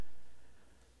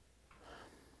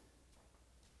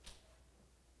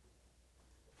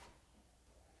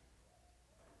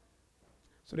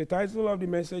So the title of the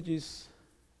message is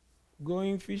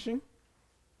Going Fishing.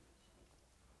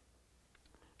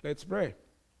 Let's pray.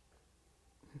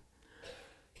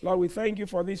 Lord, we thank you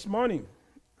for this morning,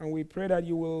 and we pray that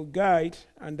you will guide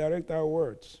and direct our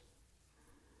words,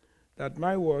 that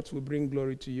my words will bring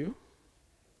glory to you,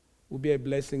 will be a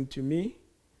blessing to me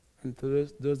and to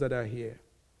those that are here,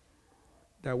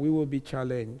 that we will be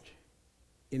challenged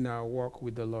in our walk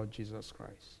with the Lord Jesus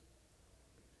Christ.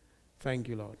 Thank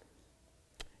you, Lord.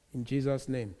 In Jesus'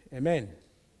 name, amen.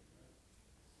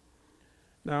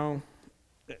 Now,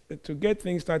 to get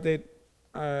things started,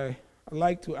 I'd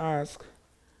like to ask,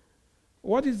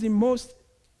 what is the most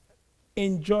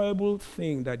enjoyable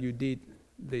thing that you did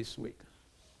this week?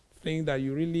 Thing that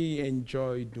you really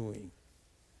enjoy doing?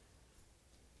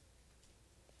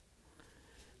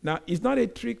 Now, it's not a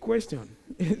trick question.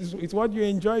 It's what you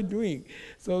enjoy doing.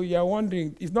 So you're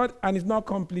wondering, it's not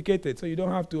complicated, so you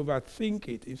don't have to overthink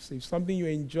it. If something you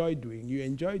enjoy doing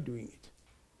it.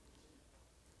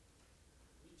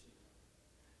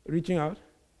 Reaching out?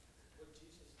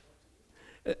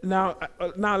 Now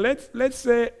let's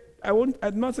say, I'm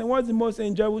not saying what's the most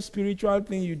enjoyable spiritual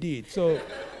thing you did. So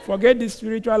forget the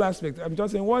spiritual aspect. I'm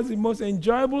just saying, what's the most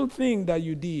enjoyable thing that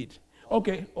you did?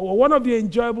 Okay, one of the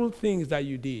enjoyable things that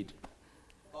you did.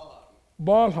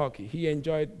 Ball hockey. He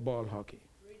enjoyed ball hockey.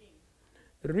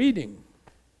 Reading.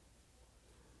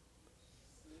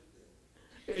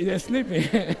 Yeah, sleeping.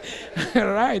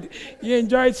 All right. He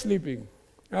enjoyed sleeping.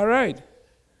 All right.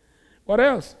 What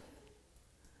else?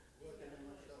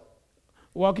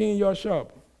 Working in your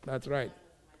shop. That's right.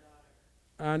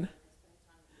 And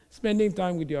spending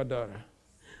time with your daughter.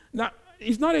 Now,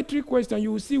 it's not a trick question.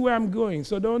 You will see where I'm going.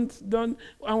 So don't,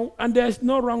 and there's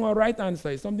no wrong or right answer.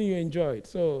 It's something you enjoyed.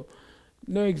 So,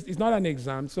 no, it's not an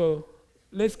exam. So,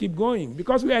 let's keep going.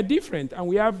 Because we are different and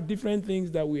we have different things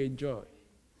that we enjoy.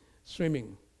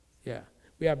 Swimming. Yeah.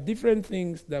 We have different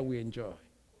things that we enjoy.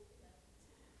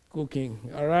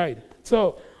 Cooking. All right.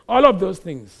 So, all of those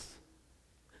things.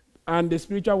 And the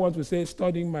spiritual ones will say,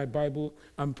 studying my Bible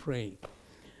and praying.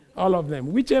 All of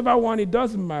them. Whichever one, it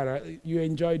doesn't matter. You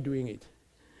enjoy doing it.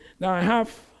 Now, I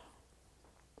have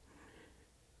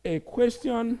a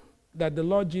question that the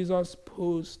Lord Jesus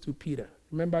posed to Peter.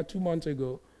 Remember, 2 months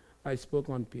ago, I spoke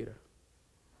on Peter.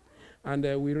 And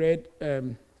we read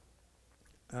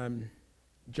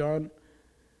John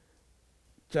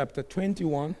chapter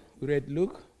 21. We read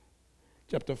Luke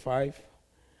chapter 5.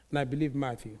 And I believe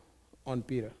Matthew on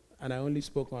Peter. And I only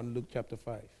spoke on Luke chapter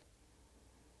 5.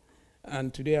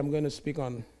 And today I'm going to speak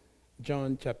on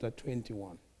John chapter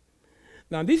 21.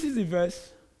 Now, this is the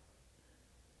verse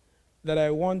that I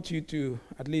want you to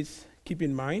at least keep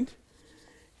in mind.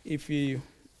 If you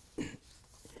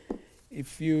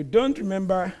don't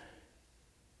remember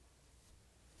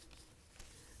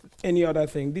any other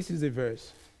thing, this is the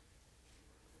verse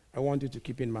I want you to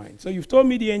keep in mind. So you've told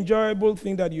me the enjoyable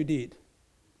thing that you did.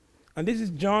 And this is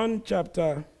John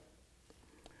chapter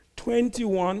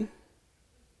 21,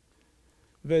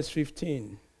 verse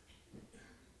 15.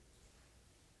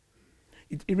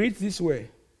 It reads this way.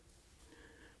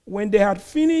 When they had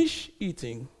finished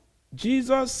eating,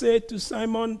 Jesus said to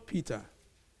Simon Peter,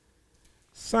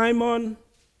 Simon,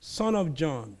 son of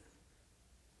John,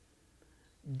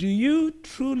 do you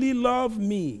truly love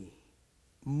me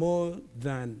more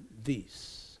than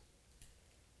this?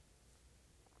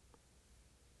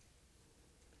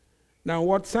 Now,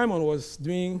 what Simon was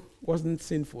doing wasn't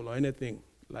sinful or anything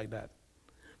like that.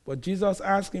 But Jesus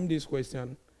asked him this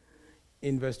question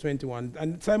in verse 21.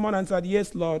 And Simon answered,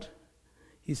 yes, Lord.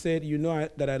 He said, you know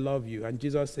that I love you. And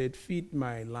Jesus said, feed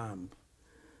my lamb.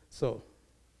 So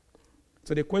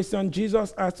the question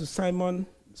Jesus asked to Simon,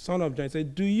 son of John, he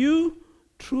said, do you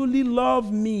truly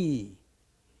love me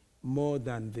more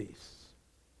than this?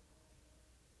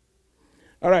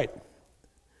 All right.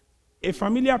 A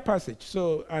familiar passage.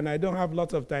 So, and I don't have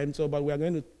lots of time, but we are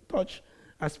going to touch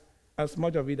as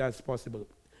much of it as possible.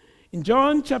 In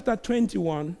John chapter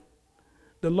 21,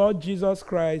 the Lord Jesus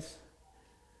Christ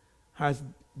has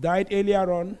died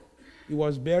earlier on, he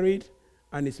was buried,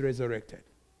 and is resurrected.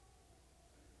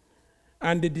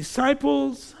 And the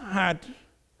disciples had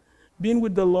been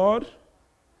with the Lord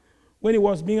when he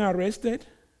was being arrested.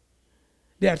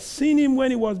 They had seen him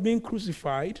when he was being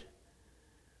crucified,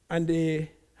 and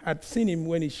they had seen him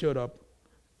when he showed up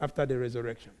after the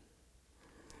resurrection.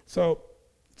 So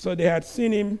they had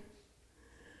seen him,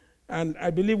 and I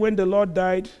believe when the Lord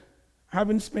died,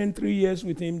 having spent 3 years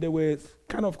with him, they were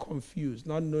kind of confused,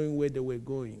 not knowing where they were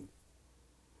going.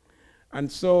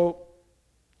 And so,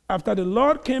 after the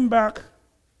Lord came back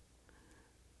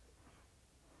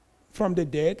from the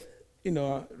dead,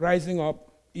 rising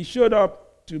up, he showed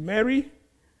up up to Mary,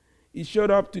 he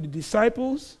showed up to the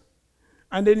disciples,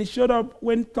 and then he showed up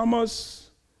when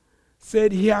Thomas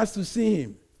said he has to see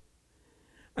him.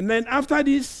 And then after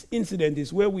this incident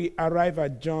is where we arrive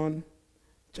at John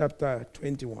chapter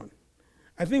 21.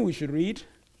 I think we should read,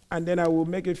 and then I will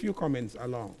make a few comments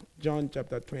along. John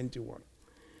chapter 21.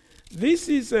 This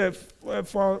is,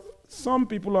 for some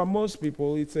people or most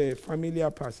people, it's a familiar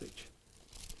passage.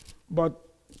 But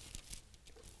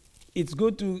it's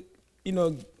good to,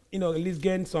 at least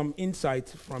gain some insight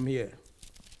from here.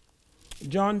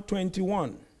 John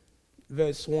 21,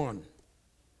 verse 1.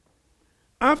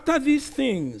 After these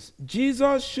things,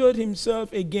 Jesus showed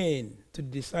himself again to the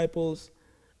disciples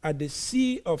at the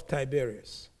Sea of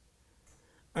Tiberias.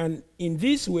 And in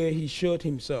this way he showed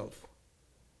himself.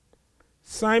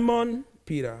 Simon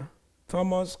Peter,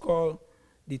 Thomas called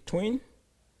the twin,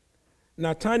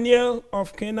 Nathanael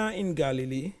of Cana in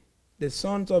Galilee, the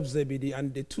sons of Zebedee,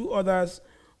 and the two others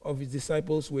of his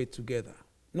disciples were together.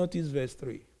 Notice verse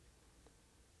 3.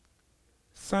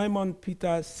 Simon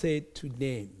Peter said to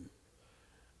them,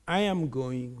 I am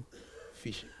going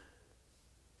fishing.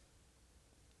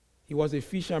 He was a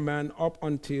fisherman up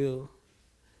until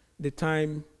the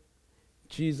time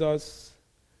Jesus,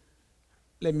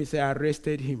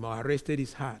 arrested him or arrested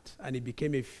his heart, and he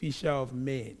became a fisher of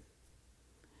men.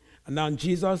 And now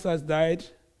Jesus has died,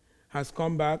 has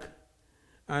come back,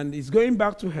 and is going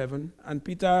back to heaven, and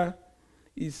Peter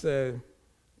is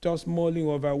just mulling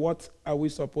over what are we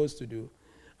supposed to do.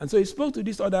 And so he spoke to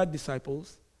these other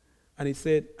disciples, and he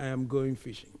said, I am going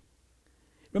fishing.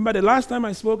 Remember the last time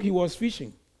I spoke, he was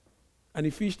fishing. And he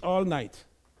fished all night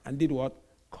and did what?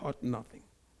 Caught nothing.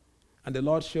 And the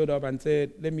Lord showed up and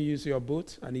said, let me use your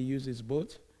boat. And he used his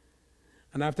boat.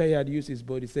 And after he had used his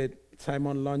boat, he said,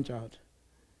 Simon, launch out.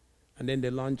 And then they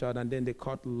launched out, and then they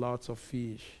caught lots of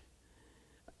fish.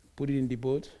 Put it in the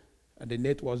boat, and the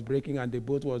net was breaking, and the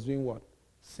boat was doing what?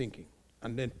 Sinking.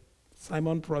 And then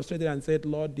Simon prostrated and said,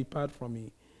 Lord, depart from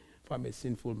me, for I'm a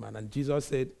sinful man. And Jesus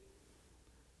said,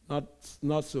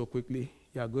 not so quickly.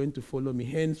 You are going to follow me.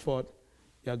 Henceforth,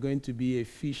 you are going to be a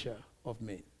fisher of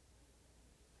men.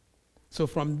 So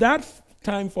from that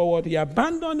time forward, he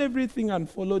abandoned everything and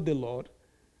followed the Lord.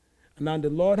 And now the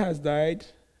Lord has died,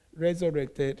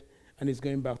 resurrected, and is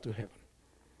going back to heaven.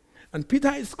 And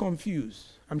Peter is confused.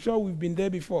 I'm sure we've been there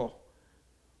before.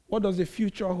 What does the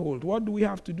future hold? What do we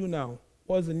have to do now?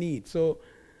 What's the need? So,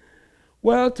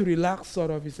 to relax,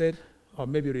 sort of, he said, or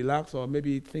maybe relax, or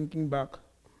maybe thinking back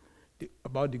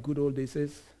about the good old days,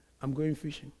 says, I'm going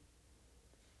fishing.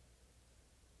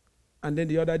 And then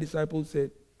the other disciples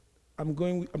said, I'm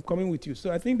coming with you.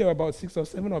 So I think there were about 6 or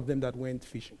 7 of them that went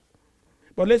fishing.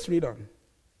 But let's read on.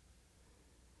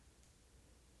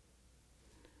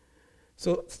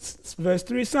 So verse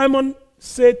 3, Simon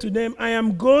said to them, I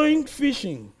am going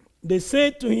fishing. They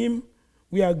said to him,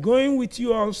 we are going with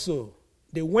you also.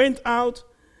 They went out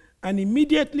and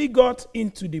immediately got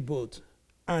into the boat.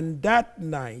 And that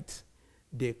night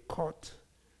they caught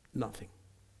nothing.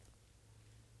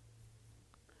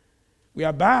 We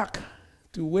are back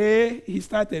to where he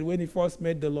started when he first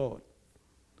met the Lord.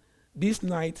 This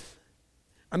night,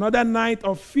 another night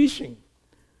of fishing.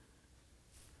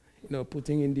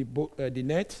 Putting in the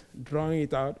net, drawing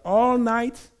it out all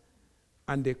night,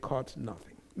 and they caught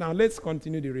nothing. Now let's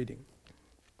continue the reading.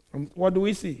 What do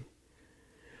we see?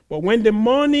 But when the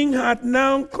morning had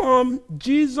now come,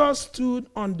 Jesus stood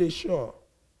on the shore.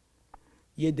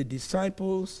 Yet the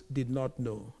disciples did not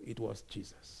know it was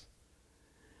Jesus.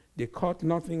 They caught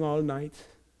nothing all night,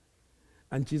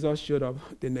 and Jesus showed up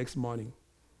the next morning.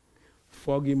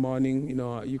 Foggy morning,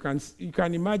 you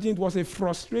can imagine it was a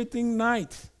frustrating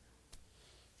night.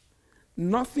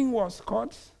 Nothing was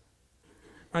caught,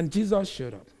 and Jesus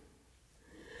showed up.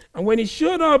 And when he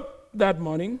showed up that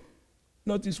morning,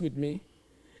 notice with me,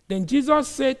 then Jesus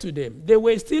said to them, they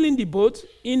were still in the boat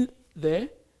in there.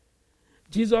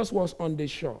 Jesus was on the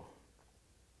shore.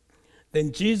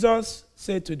 Then Jesus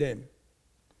said to them,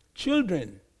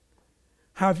 children,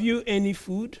 have you any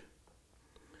food?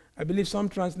 I believe some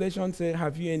translations say,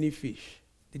 have you any fish?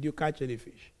 Did you catch any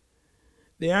fish?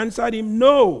 They answered him,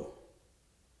 no.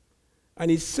 And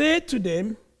he said to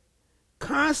them,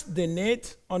 cast the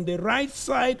net on the right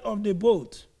side of the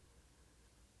boat,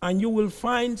 and you will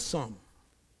find some.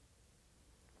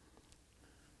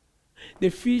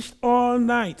 They fished all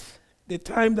night, the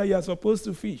time that you are supposed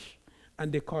to fish,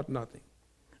 and they caught nothing.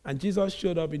 And Jesus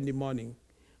showed up in the morning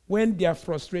when their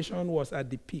frustration was at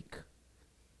the peak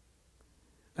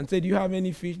and said, do you have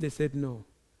any fish? They said, no.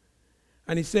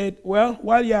 And he said, well,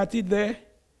 while you're at it there,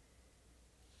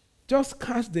 just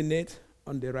cast the net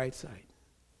on the right side.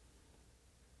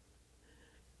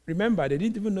 Remember, they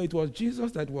didn't even know it was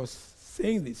Jesus that was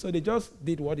saying this, so they just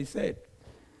did what he said.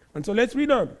 And so let's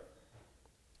read on.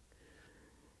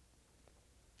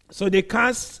 So they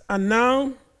cast, and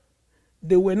now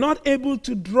they were not able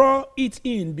to draw it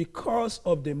in because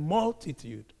of the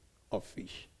multitude of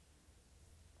fish.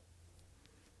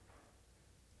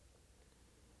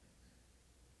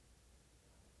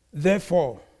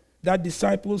 Therefore, that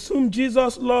disciples whom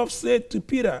Jesus loved said to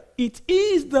Peter, "It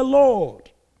is the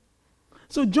Lord."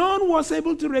 So John was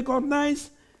able to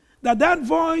recognize that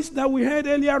voice that we heard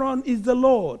earlier on is the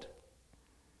Lord.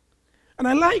 And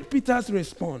I like Peter's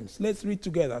response. Let's read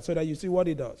together so that you see what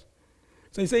he does.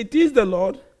 So he said, "It is the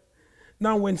Lord."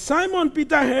 Now when Simon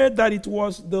Peter heard that it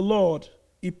was the Lord,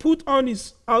 he put on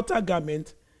his outer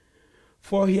garment,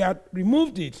 for he had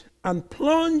removed it, and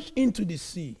plunged into the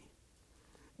sea.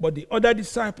 But the other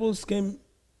disciples came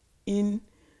in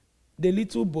the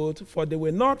little boat, for they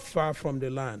were not far from the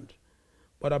land,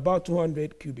 but about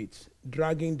 200 cubits,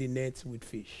 dragging the nets with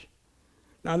fish.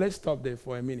 Now let's stop there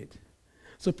for a minute.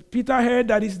 So Peter heard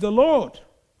that it's the Lord.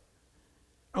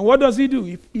 And what does he do?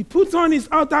 He puts on his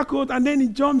outer coat, and then he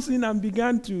jumps in and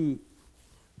began to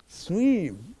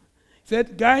swim. He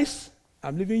said, "Guys,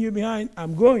 I'm leaving you behind.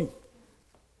 I'm going."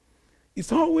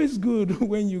 It's always good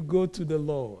when you go to the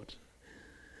Lord.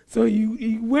 So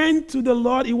he went to the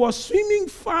Lord. He was swimming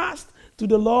fast to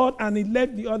the Lord, and he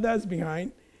left the others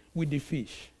behind with the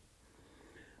fish.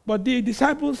 But the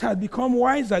disciples had become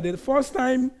wiser. The first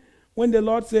time when the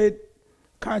Lord said,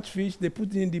 "Catch fish," they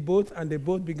put it in the boat, and the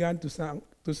boat began to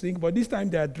sink. But this time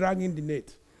they are dragging the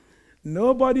net.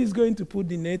 Nobody is going to put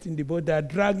the net in the boat. They are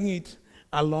dragging it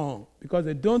along because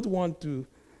they don't want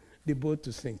the boat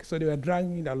to sink. So they were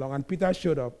dragging it along, and Peter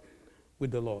showed up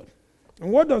with the Lord.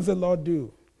 And what does the Lord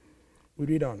do? We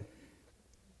read on.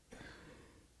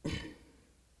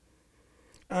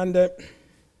 And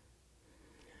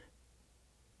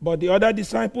but the other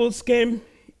disciples came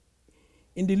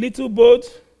in the little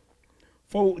boat,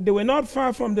 for they were not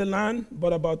far from the land,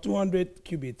 but about 200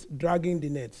 cubits, dragging the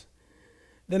net.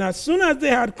 Then as soon as they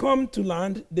had come to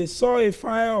land, they saw a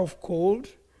fire of coal.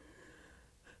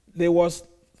 There was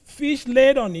fish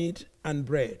laid on it and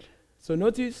bread. So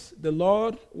notice the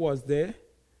Lord was there.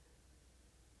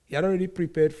 He had already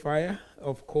prepared fire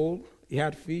of coal. He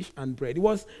had fish and bread. He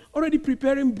was already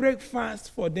preparing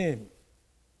breakfast for them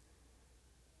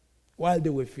while they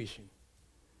were fishing,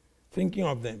 thinking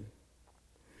of them.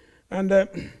 And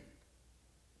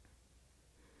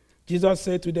Jesus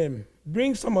said to them,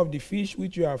 "Bring some of the fish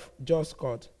which you have just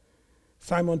caught."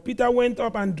 Simon Peter went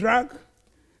up and dragged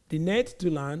the net to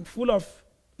land full of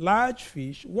large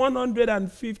fish,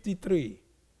 153.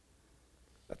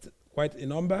 That's quite a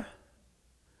number.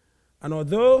 And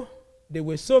although there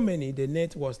were so many, the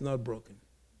net was not broken.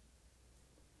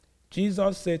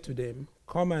 Jesus said to them,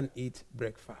 "Come and eat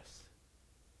breakfast."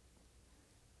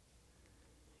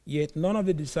 Yet none of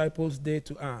the disciples dared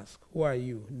to ask, "Who are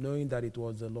you?" knowing that it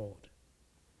was the Lord.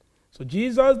 So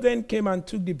Jesus then came and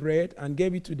took the bread and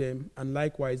gave it to them, and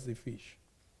likewise the fish.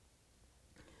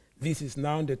 This is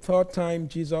now the third time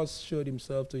Jesus showed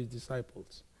himself to his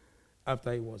disciples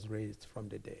after he was raised from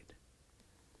the dead.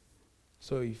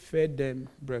 So he fed them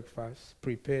breakfast,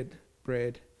 prepared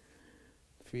bread,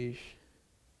 fish,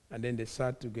 and then they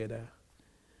sat together,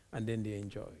 and then they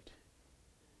enjoyed.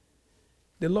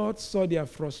 The Lord saw their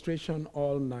frustration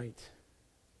all night,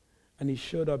 and he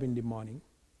showed up in the morning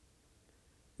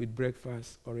with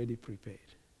breakfast already prepared.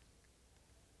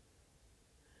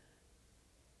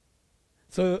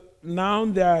 So now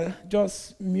they are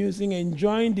just musing,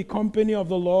 enjoying the company of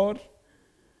the Lord,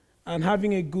 and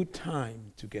having a good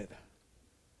time together.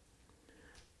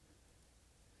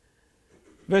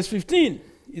 Verse 15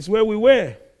 is where we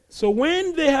were. So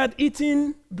when they had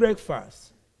eaten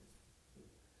breakfast,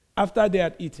 after they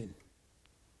had eaten,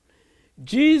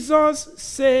 Jesus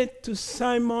said to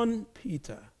Simon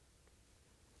Peter,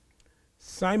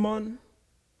 "Simon,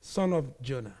 son of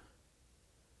Jonah,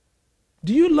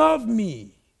 do you love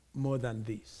me more than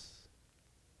this?"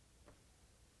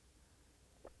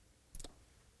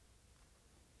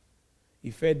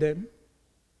 He fed them.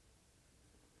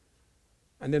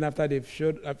 And then after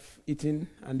they've eaten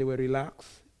and they were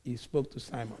relaxed, he spoke to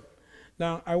Simon.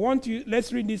 Now,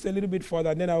 let's read this a little bit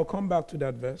further, then I'll come back to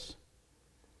that verse.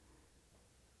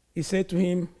 He said to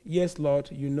him, "Yes,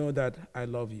 Lord, you know that I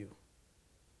love you."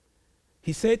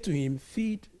 He said to him,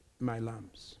 "Feed my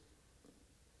lambs."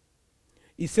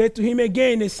 He said to him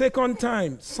again a second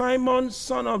time, "Simon,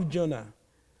 son of Jonah,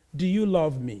 do you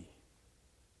love me?"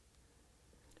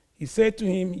 He said to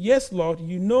him, "Yes, Lord,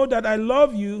 you know that I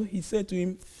love you." He said to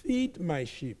him, "Feed my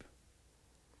sheep."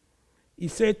 he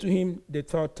said to him the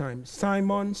third time,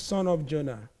 Simon, son of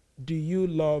Jonah, do you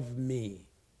love me?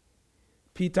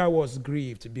 Peter was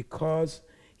grieved because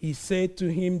he said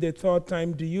to him the third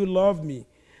time, do you love me?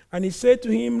 And he said to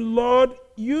him, Lord,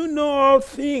 you know all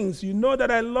things. You know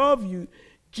that I love you.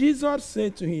 Jesus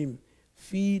said to him,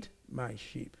 feed my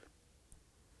sheep.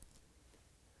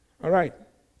 All right,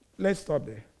 let's stop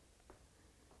there.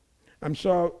 I'm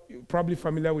sure you're probably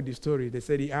familiar with the story. They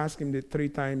said he asked him the 3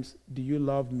 times, do you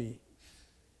love me?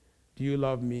 Do you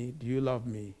love me? Do you love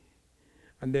me?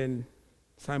 And then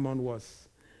Simon was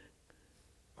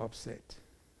upset.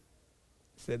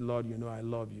 He said, Lord, you know I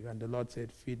love you. And the Lord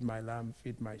said, feed my lamb,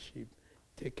 feed my sheep,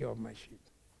 take care of my sheep.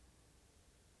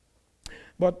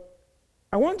 But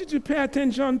I want you to pay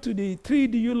attention to the 3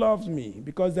 do you love me,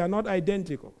 because they are not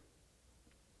identical.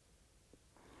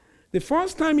 The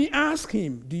first time he asked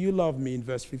him, do you love me, in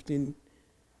verse 15b,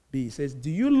 he says,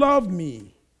 do you love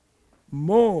me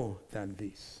more than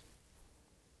this?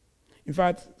 In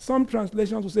fact, some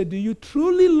translations will say, do you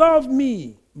truly love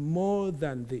me more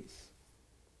than this?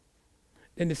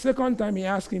 Then the second time he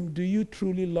asked him, do you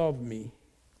truly love me?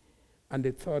 And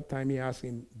the third time he asked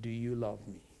him, do you love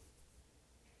me?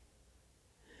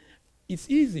 It's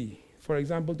easy, for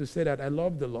example, to say that I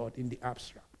love the Lord in the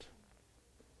abstract,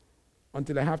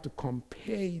 until I have to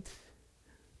compare it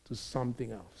to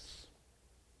something else.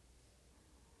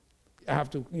 I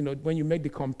have to, when you make the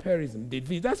comparison,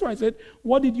 that's why I said,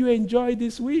 what did you enjoy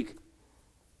this week?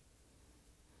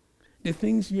 The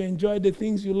things you enjoyed, the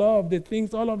things you love, the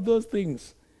things, all of those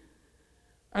things.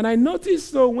 And I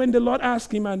noticed, so when the Lord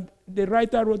asked him, and the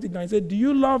writer wrote it down, he said, do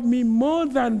you love me more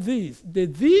than this? The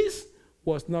this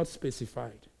was not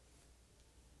specified.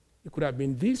 It could have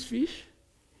been this fish,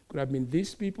 it could have been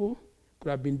these people, it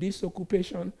could have been this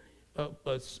occupation,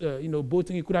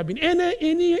 boating. It could have been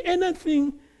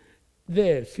anything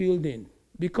there filled in,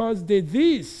 because the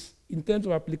this in terms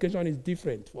of application is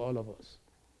different for all of us.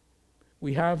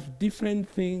 We have different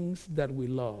things that we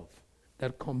love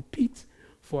that compete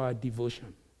for our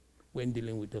devotion when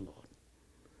dealing with the Lord.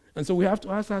 And so we have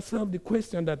to ask ourselves the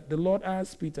question that the Lord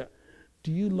asked Peter,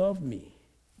 do you love me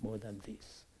more than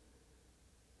this?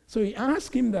 So he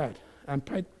asked him that, and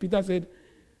Peter said,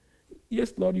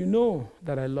 yes, Lord, you know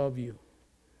that I love you.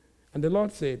 And the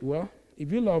Lord said, well,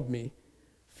 if you love me,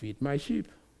 feed my sheep.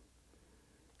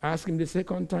 Ask him the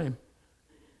second time.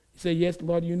 He said, yes,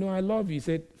 Lord, you know I love you. He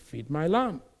said, feed my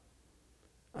lamb.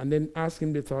 And then ask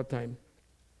him the third time.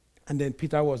 And then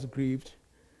Peter was grieved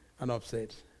and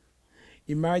upset.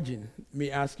 Imagine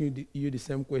me asking you the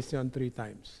same question 3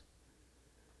 times.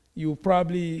 You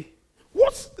probably,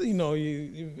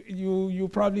 you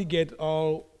probably get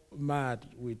all mad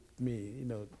with me,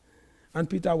 And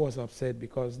Peter was upset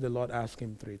because the Lord asked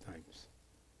him 3 times.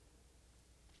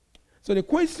 So the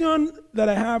question that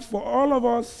I have for all of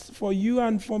us, for you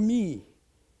and for me,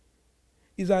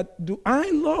 is that, do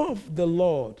I love the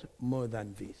Lord more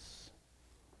than this?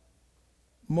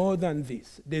 More than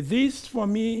this. The this for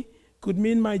me could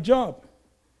mean my job.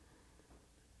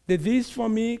 The this for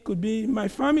me could be my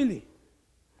family.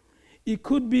 It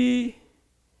could be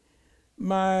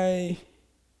my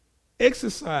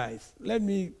exercise. Let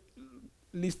me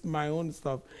list my own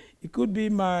stuff. It could be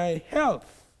my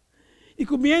health. It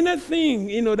could be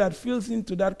anything, that fills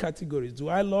into that category. Do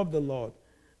I love the Lord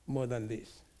more than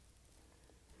this?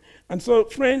 And so,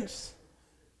 friends,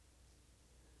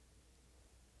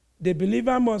 the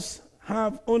believer must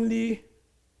have only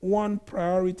one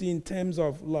priority in terms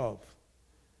of love.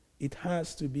 It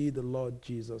has to be the Lord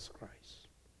Jesus Christ.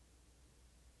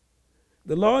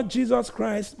 The Lord Jesus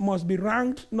Christ must be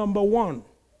ranked number 1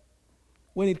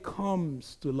 when it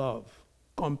comes to love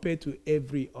compared to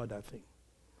every other thing.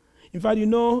 In fact,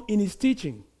 in his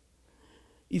teaching,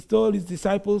 he told his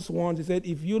disciples once, he said,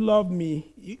 if you love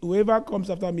me, whoever comes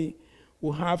after me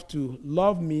will have to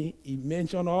love me. He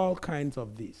mentioned all kinds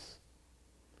of this.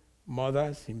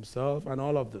 Mothers, himself, and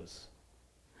all of those.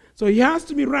 So he has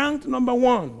to be ranked number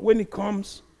 1 when it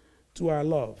comes to our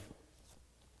love.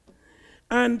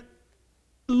 And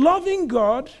loving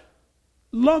God,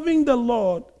 loving the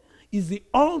Lord, is the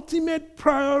ultimate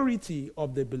priority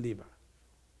of the believer.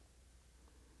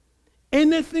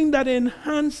 Anything that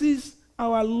enhances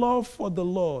our love for the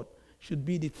Lord should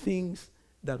be the things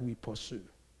that we pursue.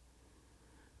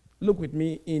 Look with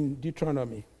me in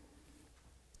Deuteronomy.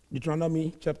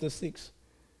 Deuteronomy chapter 6.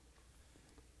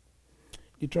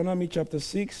 Deuteronomy chapter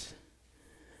 6.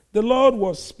 The Lord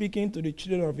was speaking to the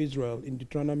children of Israel in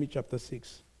Deuteronomy chapter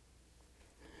 6.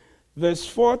 Verse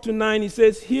 4 to 9, he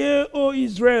says, hear, O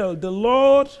Israel, the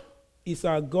Lord is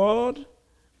our God,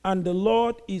 and the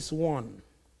Lord is one.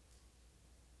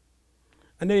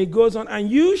 And then it goes on,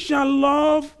 and you shall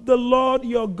love the Lord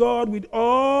your God with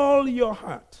all your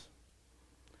heart,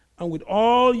 and with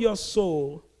all your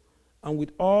soul, and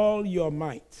with all your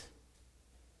might.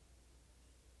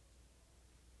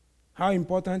 How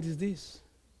important is this?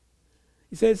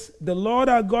 He says, the Lord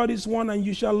our God is one, and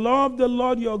you shall love the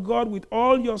Lord your God with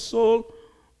all your soul,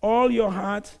 all your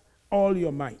heart, all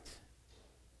your might.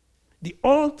 The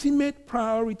ultimate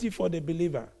priority for the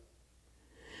believer.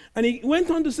 And he went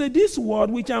on to say, this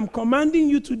word which I'm commanding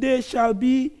you today shall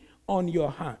be on your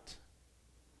heart.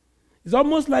 It's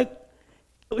almost like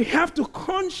we have to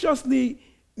consciously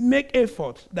make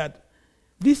effort that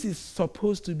this is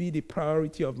supposed to be the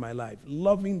priority of my life,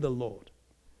 loving the Lord.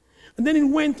 And then it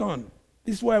went on.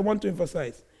 This is what I want to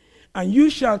emphasize. And you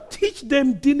shall teach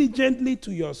them diligently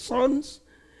to your sons,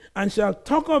 and shall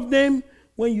talk of them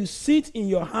when you sit in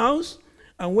your house,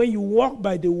 and when you walk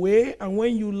by the way, and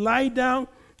when you lie down,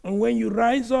 and when you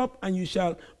rise up, and you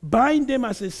shall bind them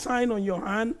as a sign on your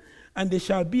hand, and they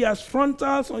shall be as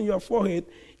frontals on your forehead,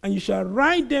 and you shall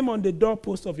write them on the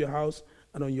doorpost of your house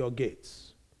and on your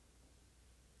gates.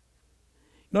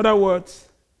 In other words,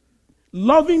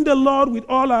 loving the Lord with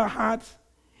all our heart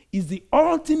is the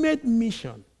ultimate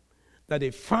mission that a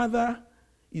father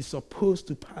is supposed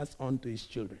to pass on to his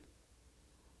children.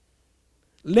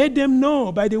 Let them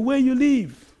know by the way you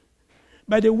live,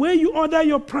 by the way you order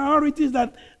your priorities,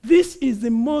 that this is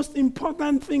the most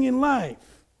important thing in life.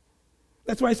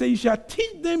 That's why I say you shall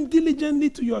teach them diligently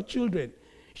to your children.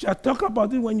 You shall talk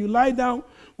about it when you lie down,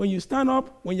 when you stand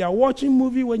up, when you're watching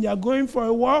movie, when you're going for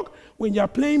a walk, when you're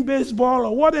playing baseball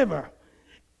or whatever.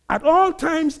 At all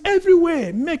times,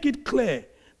 everywhere, make it clear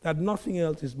that nothing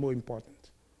else is more important.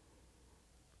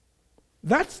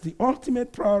 That's the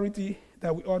ultimate priority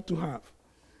that we ought to have.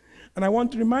 And I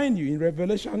want to remind you in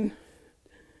Revelation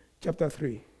chapter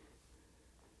 3,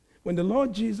 when the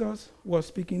Lord Jesus was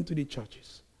speaking to the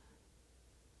churches,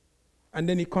 and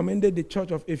then he commended the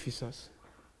church of Ephesus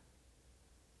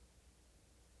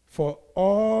for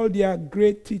all their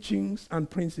great teachings and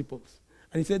principles.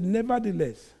 And he said,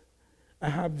 nevertheless, I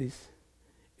have this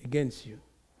against you.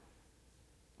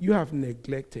 You have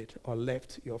neglected or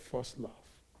left your first love.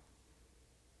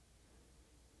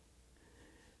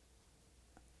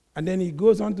 And then he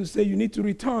goes on to say you need to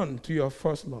return to your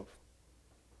first love.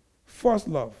 First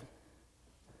love.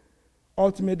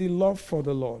 Ultimately, love for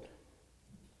the Lord.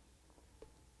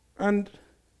 And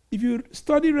if you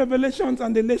study Revelations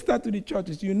and the letter to the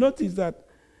churches, you notice that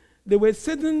there were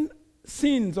certain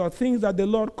sins or things that the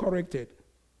Lord corrected.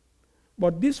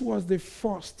 But this was the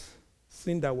first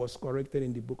sin that was corrected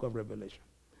in the book of Revelation.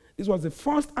 This was the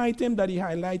first item that he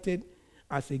highlighted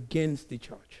as against the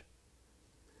church.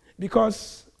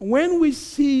 Because when we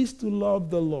cease to love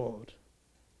the Lord,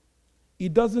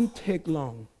 it doesn't take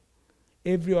long.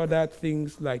 Every other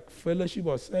things like fellowship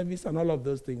or service and all of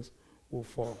those things will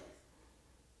fall.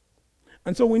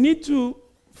 And so we need to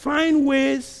find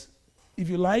ways, if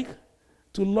you like,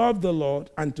 to love the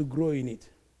Lord and to grow in it.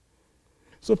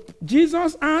 So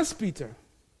Jesus asked Peter,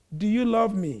 do you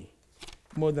love me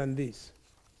more than this?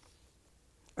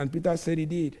 And Peter said he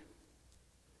did.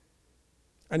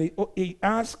 And he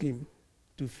asked him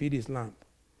to feed his lamb.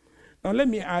 Now let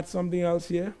me add something else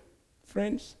here.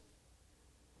 Friends,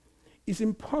 it's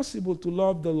impossible to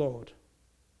love the Lord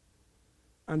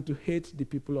and to hate the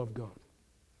people of God.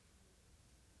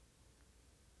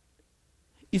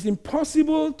 It's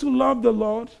impossible to love the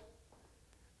Lord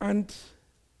and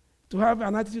to have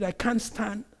an attitude, I can't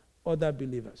stand other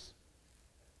believers.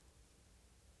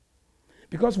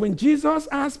 Because when Jesus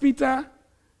asked Peter,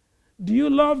 do you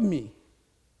love me?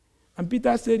 And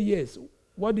Peter said yes.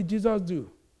 What did Jesus do?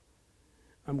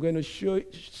 I'm going to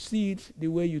see it the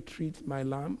way you treat my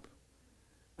lamb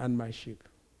and my sheep.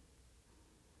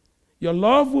 Your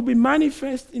love will be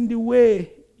manifest in the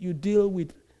way you deal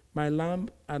with my lamb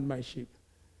and my sheep.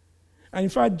 And in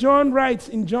fact, John writes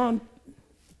in John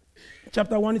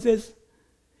chapter 1, he says,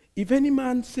 if any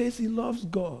man says he loves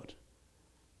God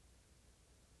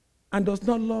and does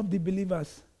not love the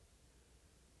believers,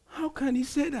 how can he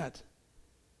say that?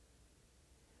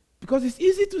 Because it's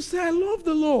easy to say, I love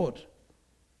the Lord.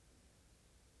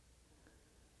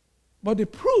 But the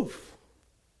proof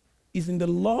is in the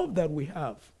love that we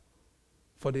have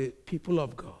for the people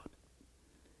of God.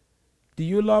 Do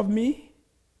you love me?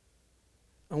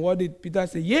 And what did Peter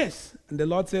say? Yes. And the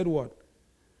Lord said what?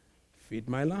 Feed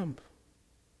my lamb.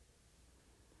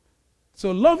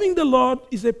 So loving the Lord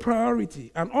is a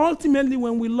priority. And ultimately,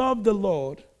 when we love the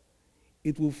Lord,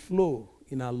 it will flow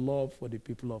in our love for the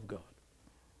people of God.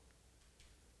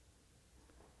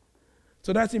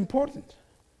 So that's important.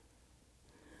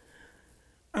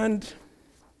 And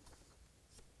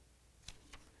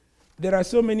There are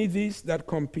so many these that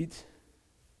compete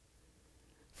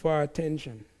for our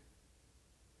attention.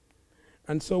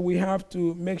 And so we have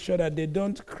to make sure that they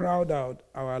don't crowd out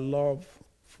our love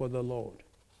for the Lord.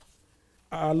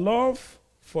 Our love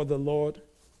for the Lord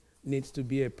needs to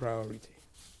be a priority.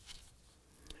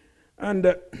 And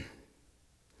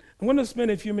I'm going to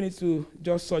spend a few minutes to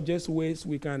just suggest ways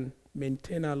we can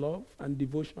maintain our love and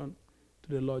devotion to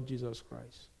the Lord Jesus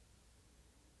Christ.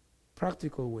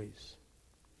 Practical ways.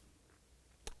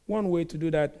 One way to do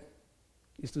that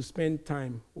is to spend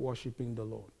time worshiping the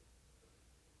Lord.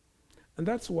 And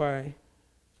that's why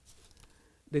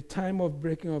the time of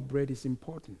breaking of bread is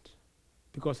important,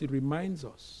 because it reminds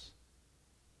us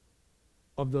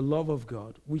of the love of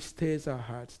God, which stirs our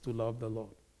hearts to love the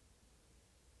Lord.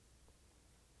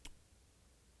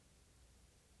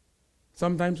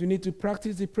 Sometimes we need to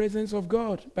practice the presence of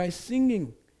God by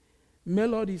singing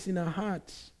melodies in our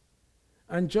hearts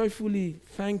and joyfully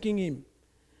thanking Him,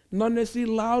 not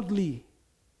necessarily loudly,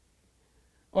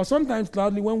 or sometimes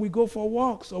loudly when we go for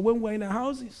walks or when we're in our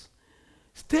houses,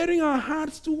 stirring our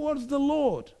hearts towards the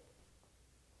Lord,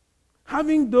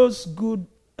 having those good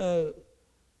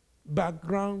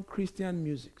background Christian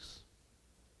musics.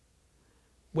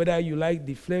 Whether you like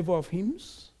the flavor of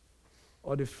hymns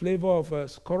or the flavor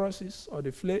of choruses or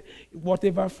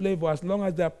whatever flavor, as long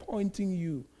as they're pointing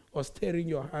you or stirring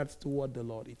your hearts toward the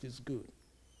Lord, it is good.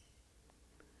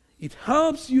 It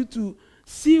helps you to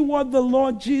see what the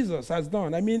Lord Jesus has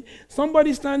done. I mean,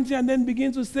 somebody stands here and then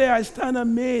begins to say, I stand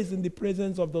amazed in the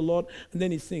presence of the Lord, and then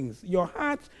he sings. Your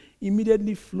heart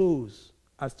immediately flows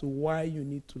as to why you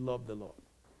need to love the Lord.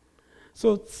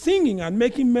 So singing and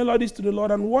making melodies to the Lord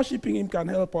and worshiping Him can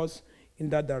help us in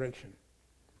that direction.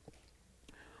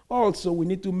 Also, we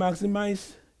need to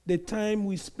maximize the time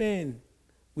we spend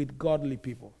with godly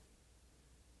people.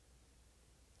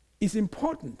 It's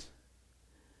important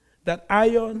that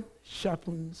iron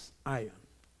sharpens iron.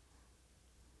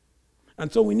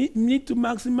 And so we need to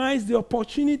maximize the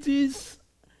opportunities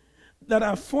that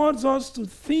affords us to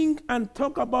think and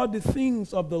talk about the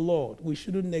things of the Lord. We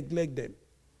shouldn't neglect them.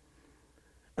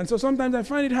 And so sometimes I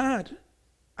find it hard.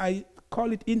 I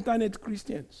call it internet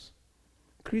Christians.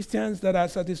 Christians that are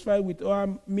satisfied with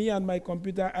me and my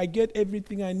computer. I get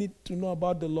everything I need to know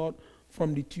about the Lord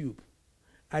from the tube.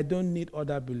 I don't need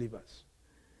other believers.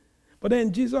 But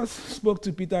then Jesus spoke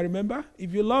to Peter, remember?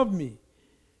 If you love me,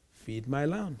 feed my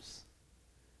lambs.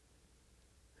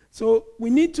 So we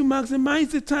need to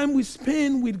maximize the time we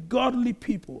spend with godly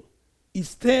people. It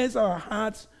stirs our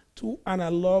hearts and our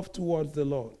love towards the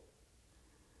Lord.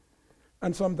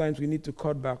 And sometimes we need to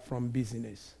cut back from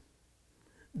busyness.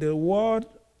 The world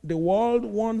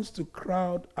wants to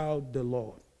crowd out the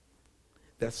Lord.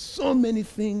 There's so many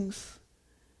things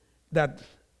that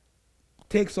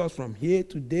takes us from here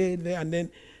to there, and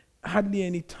then hardly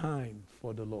any time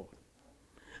for the Lord.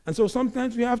 And so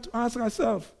sometimes we have to ask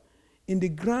ourselves, in the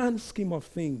grand scheme of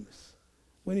things,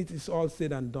 when it is all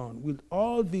said and done, will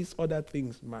all these other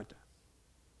things matter?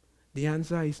 The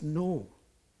answer is no.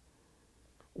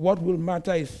 What will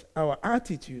matter is our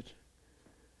attitude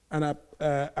and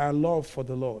our love for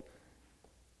the Lord.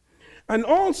 And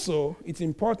also, it's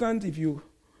important, if you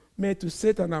may, to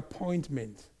set an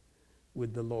appointment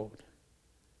with the Lord.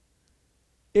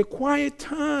 A quiet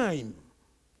time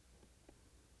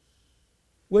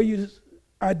where you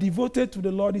are devoted to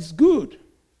the Lord is good.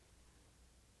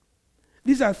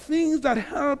 These are things that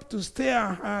help to stir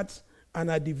our hearts and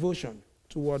our devotion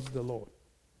towards the Lord.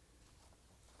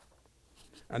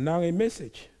 And now a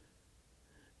message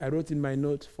I wrote in my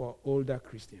notes for older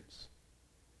Christians.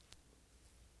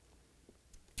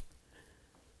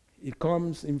 It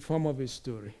comes in form of a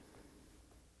story.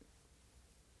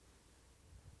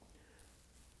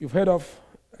 You've heard of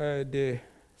the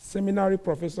seminary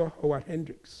professor Howard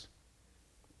Hendricks.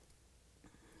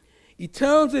 He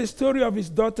tells a story of his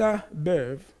daughter,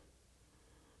 Bev,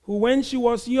 who when she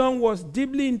was young was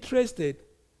deeply interested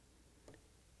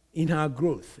in her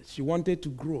growth. She wanted to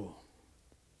grow.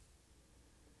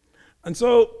 And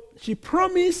so she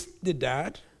promised the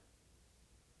dad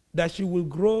that she will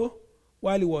grow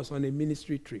while he was on a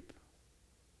ministry trip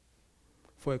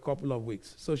for a couple of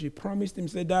weeks. So she promised him,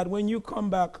 said, Dad, when you come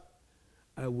back,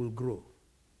 I will grow.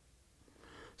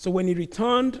 So when he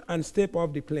returned and stepped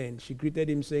off the plane, she greeted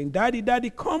him saying, Daddy,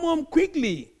 Daddy, come home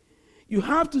quickly. You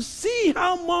have to see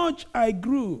how much I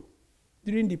grew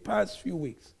during the past few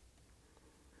weeks.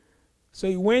 So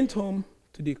he went home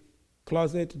to the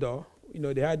closet door.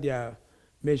 They had their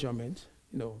measurement,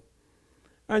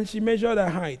 and she measured her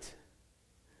height.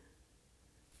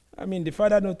 The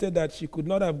father noted that she could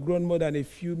not have grown more than a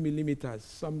few millimeters,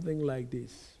 something like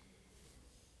this.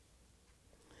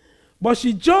 But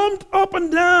she jumped up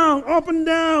and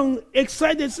down,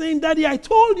 excited, saying, Daddy, I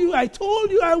told you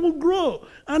I will grow.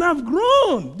 And I've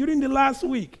grown during the last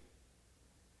week.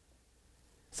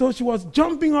 So she was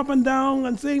jumping up and down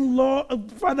and saying,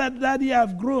 Lord, Father, Daddy,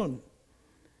 I've grown.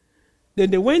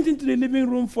 Then they went into the living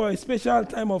room for a special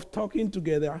time of talking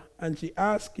together, and she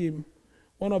asked him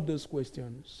one of those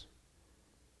questions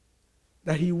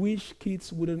that he wished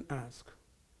kids wouldn't ask.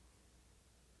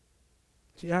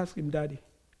 She asked him, Daddy,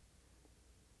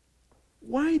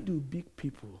 why do big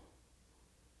people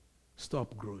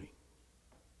stop growing?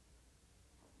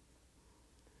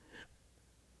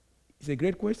 It's a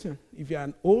great question if you're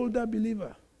an older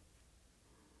believer.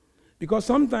 Because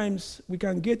sometimes we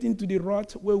can get into the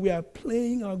rut where we are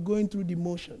playing or going through the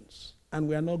motions and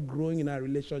we are not growing in our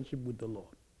relationship with the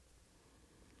Lord.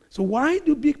 So why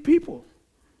do big people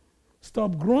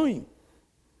stop growing?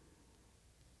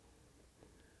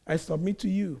 I submit to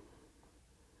you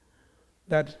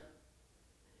that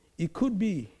it could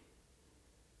be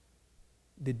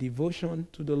the devotion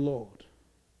to the Lord.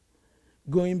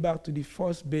 Going back to the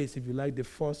first base, if you like, the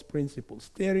first principle,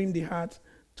 steering the heart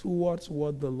towards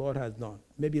what the Lord has done.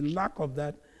 Maybe lack of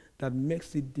that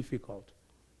makes it difficult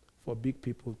for big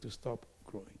people to stop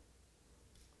growing.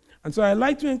 And so I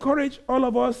like to encourage all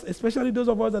of us, especially those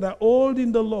of us that are old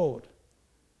in the Lord.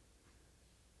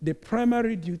 The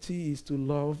primary duty is to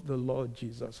love the Lord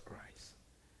Jesus Christ.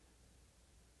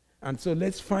 And so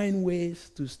let's find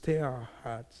ways to steer our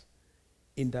hearts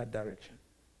in that direction.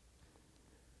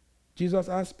 Jesus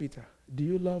asked Peter, do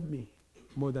you love me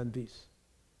more than this?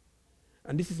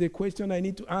 And this is a question I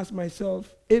need to ask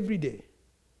myself every day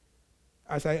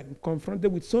as I am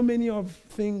confronted with so many of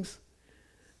things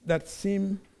that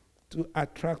seem to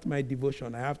attract my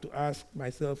devotion. I have to ask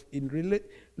myself in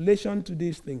relation to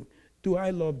this thing, do I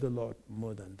love the Lord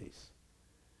more than this?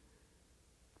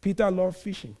 Peter loved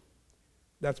fishing.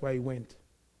 That's why he went.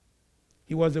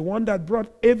 He was the one that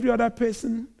brought every other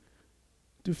person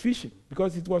to fishing,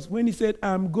 because it was when he said,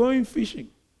 I'm going fishing.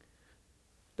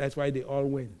 That's why they all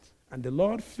went. And the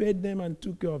Lord fed them and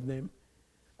took care of them.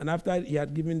 And after he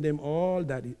had given them all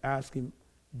that, he asked him,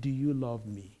 do you love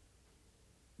me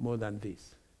more than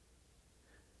this?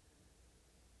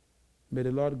 May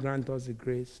the Lord grant us the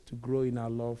grace to grow in our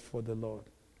love for the Lord.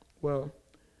 Well,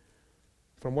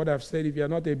 from what I've said, if you are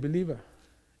not a believer,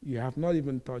 you have not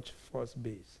even touched first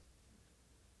base.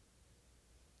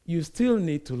 You still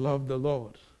need to love the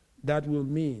Lord. That will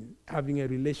mean having a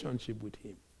relationship with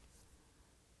him.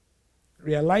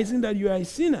 Realizing that you are a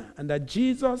sinner and that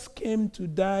Jesus came to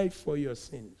die for your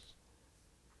sins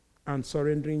and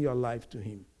surrendering your life to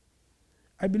him.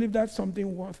 I believe that's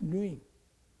something worth doing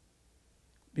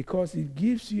because it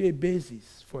gives you a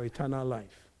basis for eternal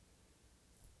life.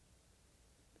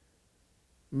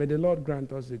 May the Lord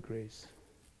grant us the grace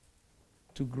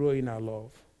to grow in our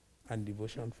love and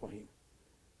devotion for him.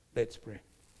 Let's pray.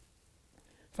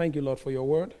 Thank you, Lord, for your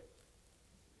word.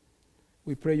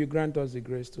 We pray you grant us the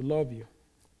grace to love you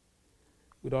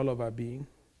with all of our being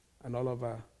and all of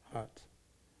our heart.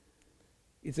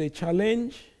 It's a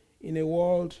challenge in a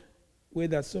world where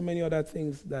there's so many other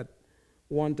things that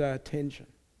want our attention.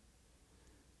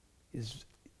 It's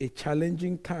a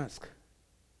challenging task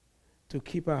to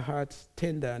keep our hearts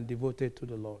tender and devoted to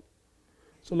the Lord.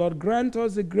 So, Lord, grant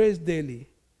us the grace daily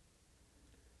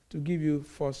to give you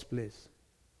first place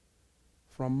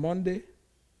from Monday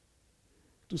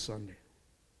to Sunday.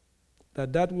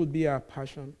 That will be our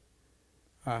passion,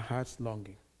 our heart's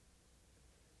longing.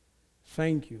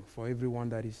 Thank you for everyone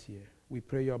that is here. We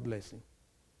pray your blessing.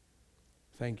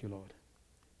 Thank you, Lord.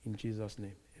 In Jesus'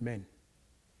 name, amen.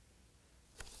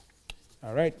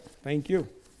 All right, thank you.